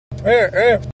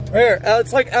Here.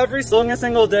 It's like every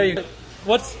single day.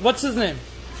 What's his name?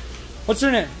 What's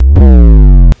your name?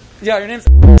 Yeah, your name's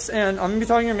and I'm gonna be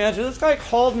talking to your manager. This guy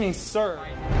called me sir.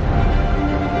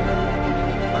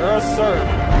 You're a sir.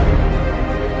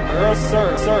 You're a sir.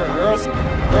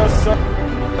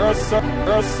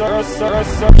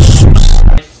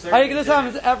 I get this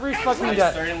happens every fucking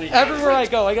day. Everywhere I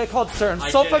go, I get called sir. I'm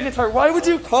so fucking tired. Why would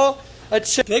you call a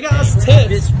chick big ass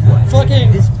tits?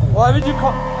 Fucking. Why would you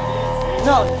call?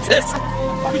 No, tits.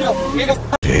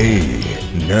 Hey,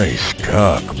 nice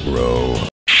cock, bro.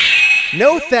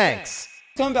 No thanks.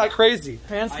 Come back crazy.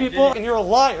 Trans people, and you're a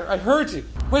liar. I heard you.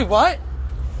 Wait, what?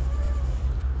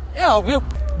 Yeah,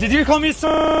 did you call me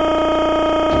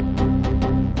sir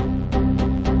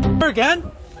again?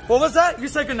 What was that? You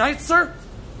said goodnight, sir?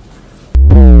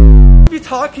 Be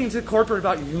talking to corporate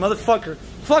about you, you motherfucker.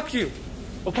 Fuck you.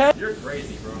 Okay? You're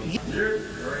crazy, bro. You're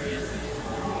crazy.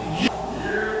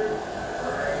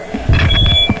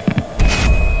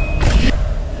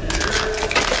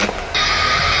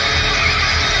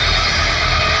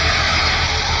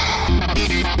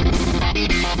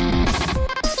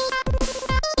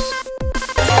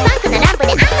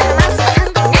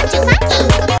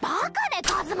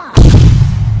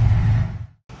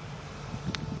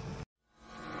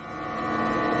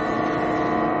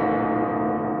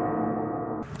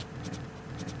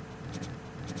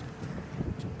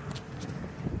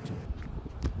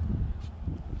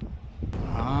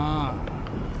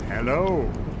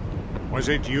 Hello. Was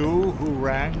it you who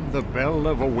rang the bell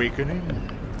of awakening?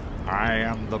 I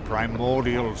am the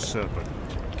primordial serpent,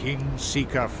 King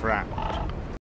Seeker Frat.